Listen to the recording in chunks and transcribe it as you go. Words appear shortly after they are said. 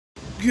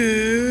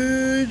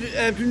Good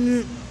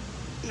afternoon.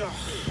 Oh,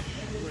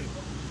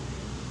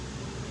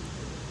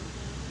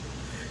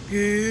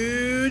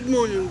 good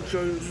morning,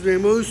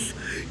 Shazamos.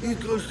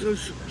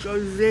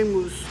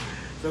 Shazamos,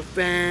 the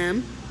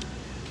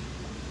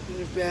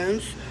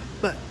fans,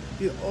 but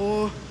you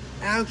are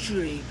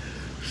actually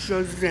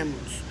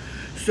Shazamos.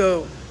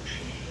 So,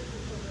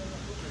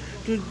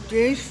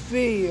 today's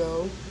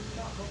video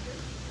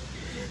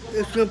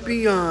is going to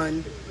be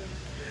on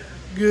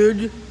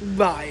good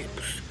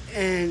vibes,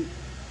 and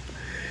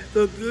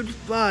the good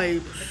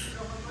vibes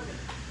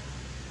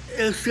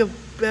is the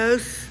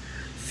best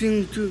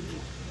thing to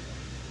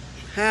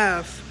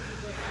have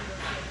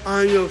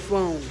on your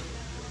phone,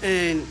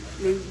 and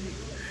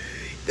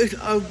it's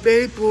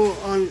available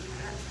on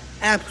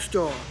App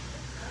Store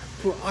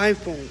for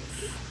iPhones.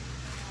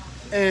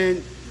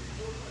 And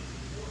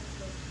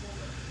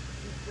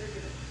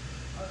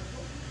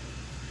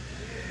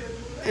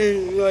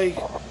like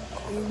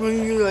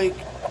when you like,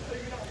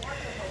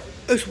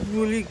 it's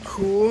really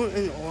cool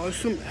and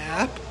awesome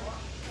app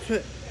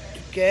to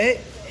get,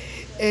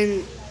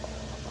 and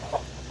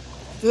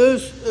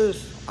this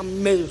is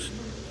amazing.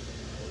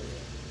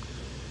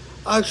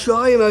 I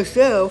saw it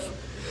myself.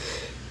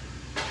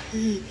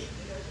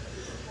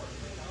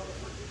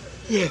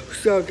 Yeah,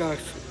 so guys,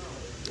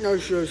 I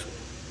was just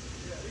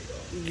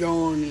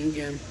yawning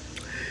again.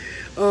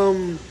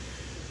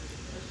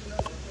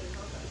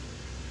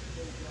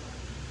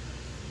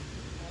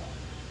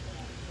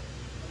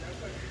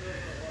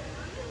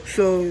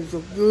 So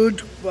the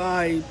good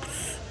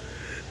vibes.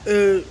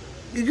 You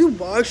can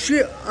watch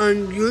it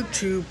on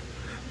YouTube,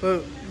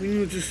 but you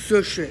need to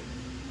search it.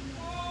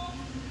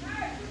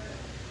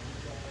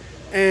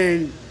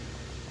 And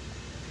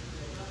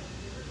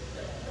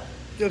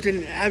there's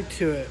an app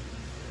to it.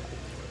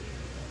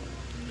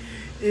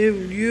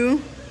 If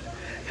you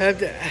have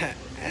the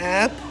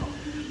app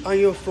on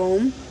your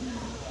phone,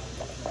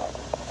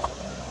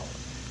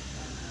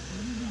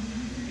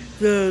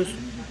 there's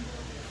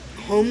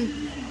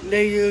home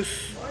layers,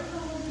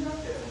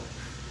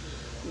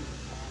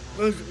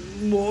 there's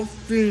more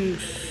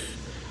things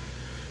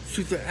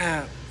to the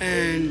app,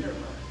 and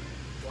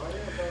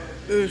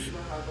it's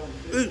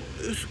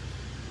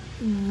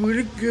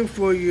really good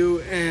for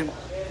you, and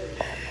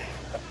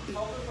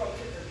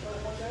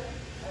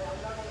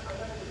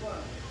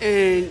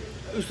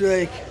it's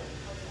like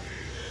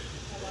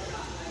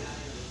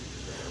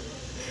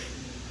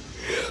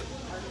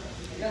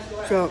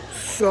so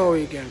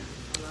sorry again.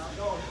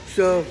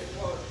 So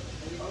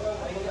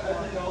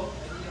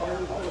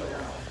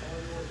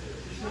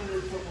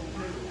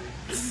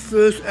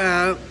first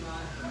app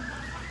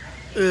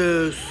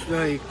is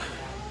like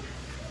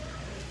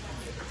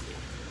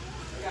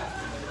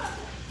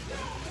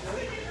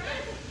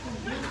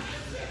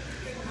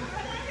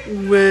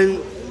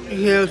when it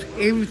has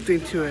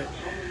everything to it,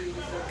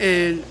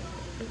 and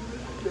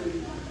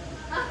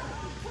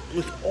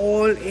it's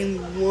all in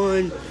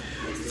one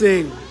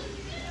thing,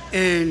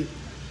 and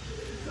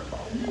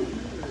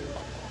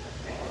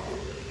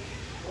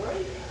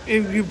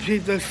if you play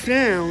the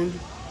sound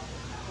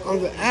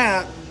on the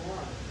app,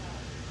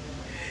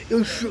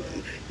 it shows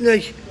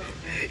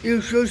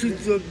you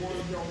the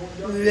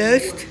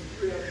list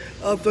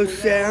of the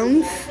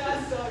sounds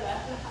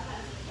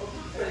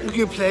you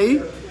can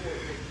play.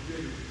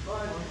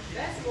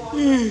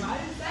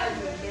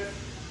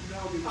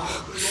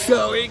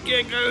 Sorry,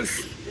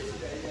 giggles.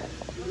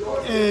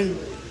 And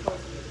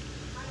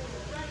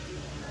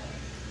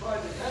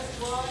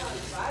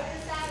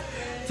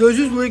so this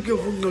is really good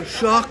for the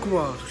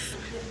chakras.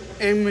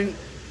 And when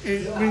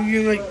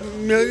you like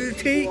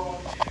meditate,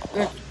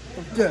 like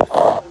this,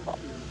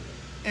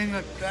 and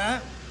like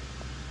that,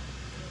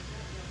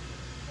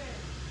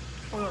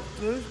 or like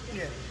this,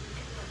 yeah,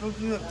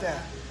 looking like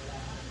that.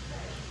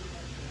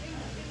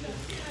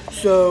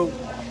 So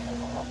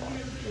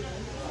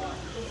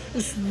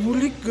it's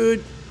really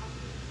good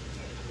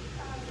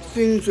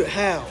thing to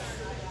have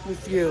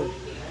with you,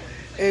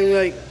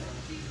 and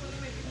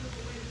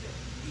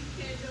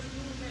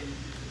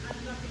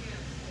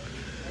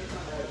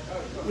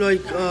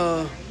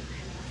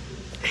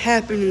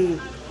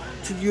happening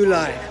to your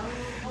life.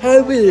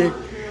 Happening.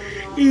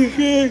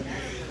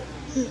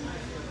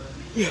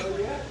 Yeah.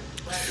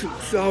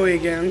 Sorry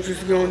again, I'm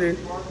just yawning.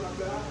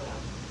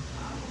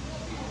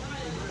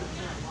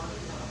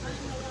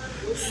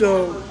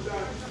 So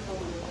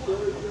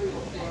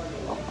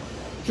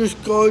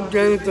just go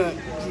down that.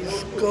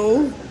 Just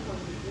go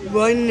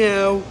right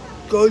now.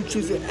 Go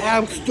to the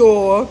App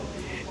Store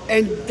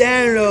and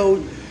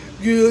download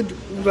Good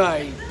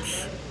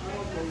Vibes.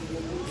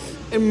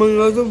 And my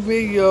other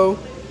video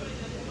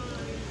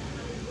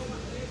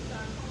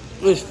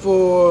is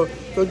for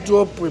the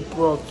Joplin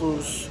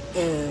Brothers,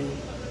 and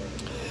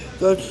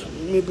that's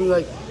maybe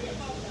like,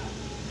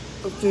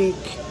 I think,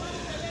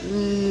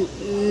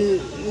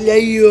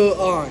 later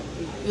on,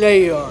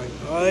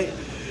 alright?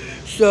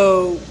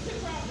 So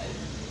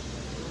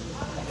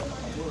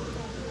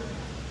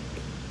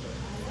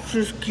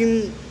just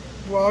keep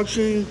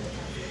watching,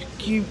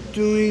 keep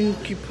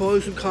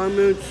posting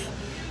comments,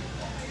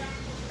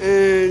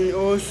 and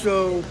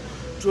also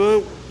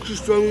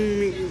just join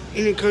me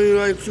any kind of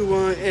likes you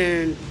want,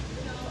 and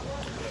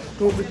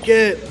don't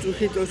forget to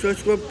hit the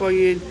subscribe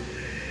button,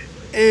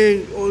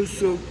 and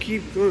also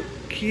keep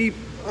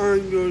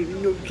on your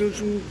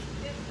notifications,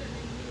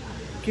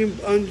 keep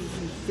on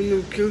the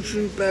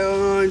notification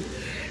bell on,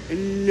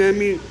 and let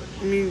me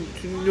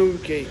to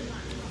notify,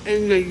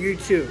 and like you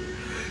too,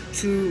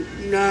 to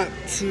not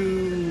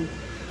to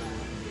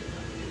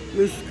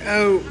miss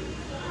out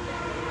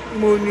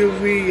more new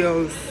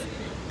videos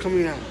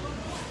coming out.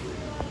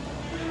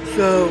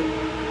 So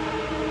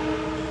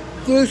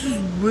this is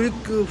really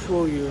good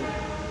for you,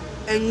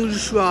 and you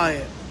should try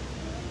it.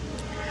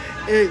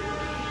 And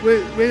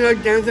when I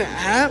download the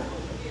app,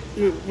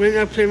 when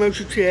I play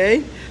Motion today,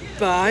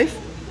 5,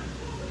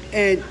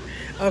 and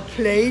I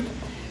played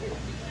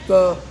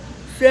the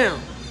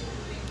sound,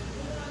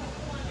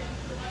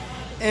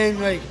 and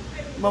like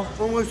my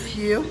phone was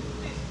here,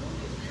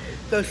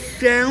 the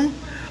sound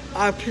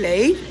I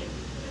played,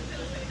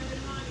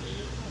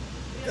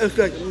 it's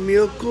like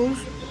miracle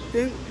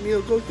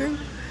thing,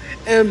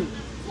 and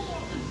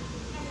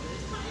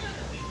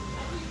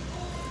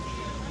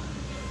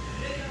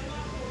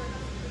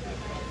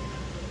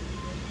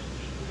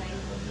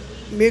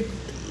make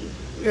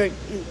like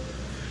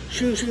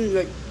changing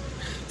like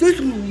this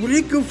is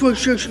really good for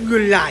changing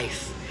your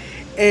life,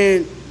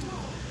 and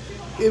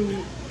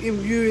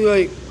if you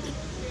like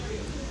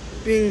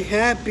being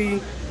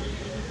happy,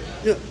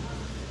 you know,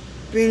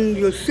 being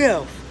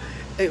yourself,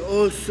 and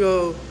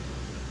also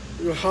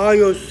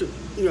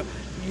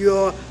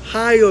your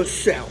higher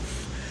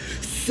self.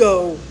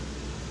 So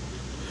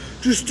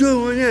just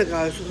do it right now,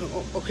 guys.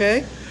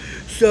 Okay,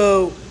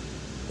 so.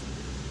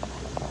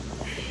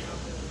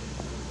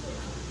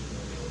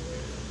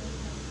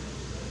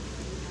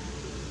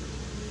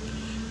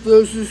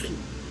 This is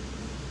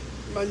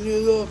my new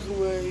look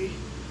away.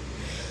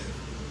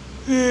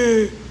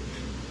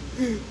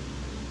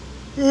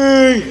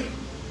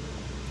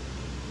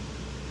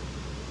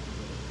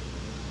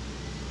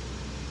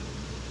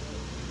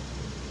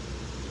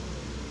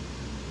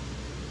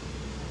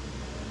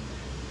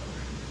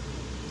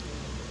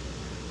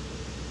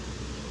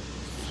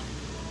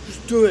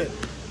 Just do it.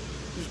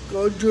 Just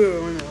go do it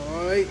right now,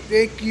 alright?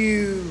 Thank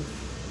you.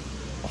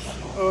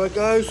 Alright,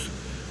 guys.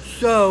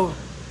 So,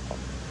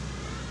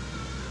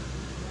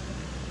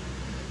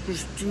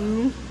 just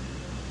do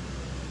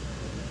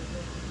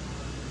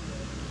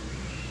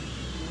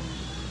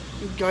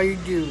what you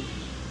do.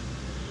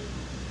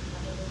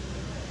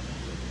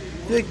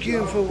 Thank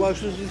you for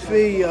watching this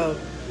video.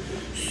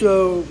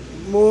 So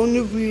more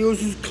new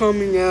videos is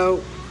coming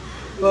out,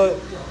 but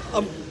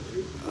I'm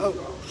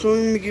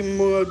trying to make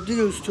more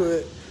ideas to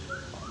it.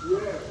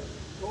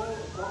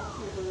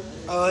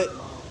 Alright,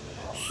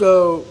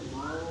 so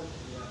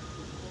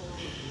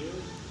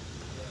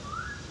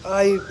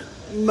I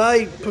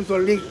might put the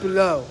link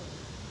below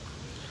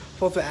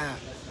for the app.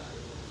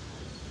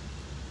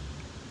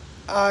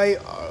 I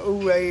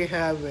already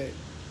have it.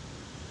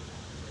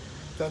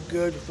 The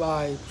good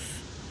vibes.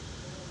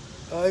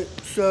 Alright,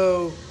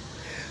 so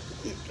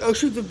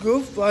actually the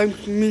good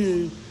vibes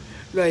mean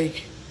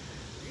like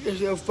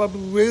it's a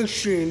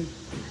vibration,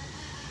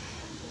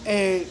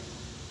 and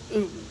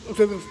it's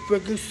like a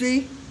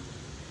frequency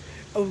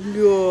of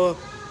your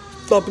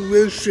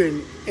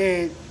vibration,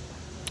 and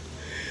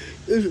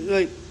it's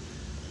like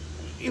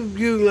if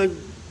you like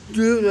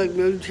do like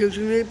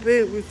meditation a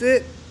bit with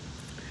it,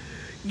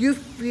 you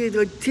feel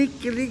the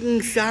tickling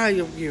inside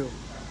of you,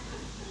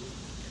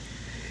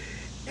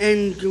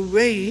 and the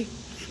way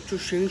to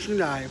change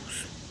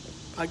lives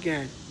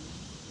again.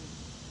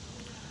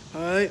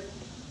 Alright,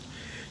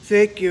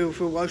 thank you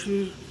for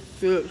watching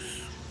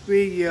this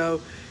video.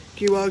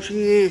 Keep watching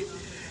it.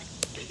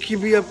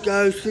 Keep it up,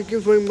 guys. Thank you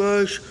very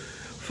much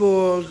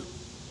for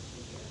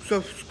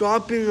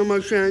subscribing on my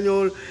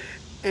channel,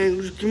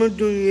 and just keep on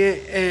doing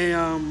it,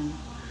 and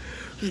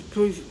just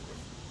please,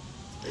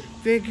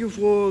 thank you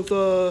for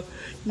the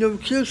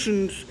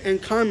notifications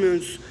and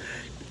comments.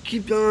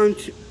 Keep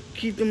the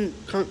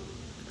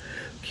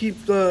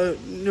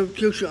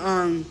notification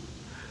on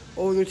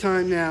all the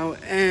time now,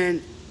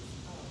 and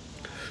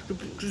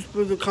just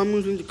put the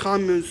comments in the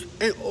comments,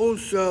 and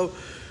also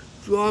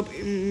drop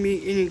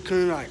me any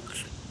kind of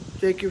likes.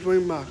 Thank you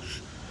very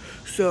much.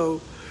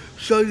 So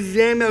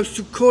Shazam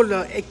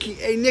Sukola,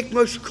 aka Nick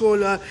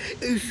Muscola,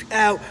 is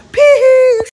out. Peace!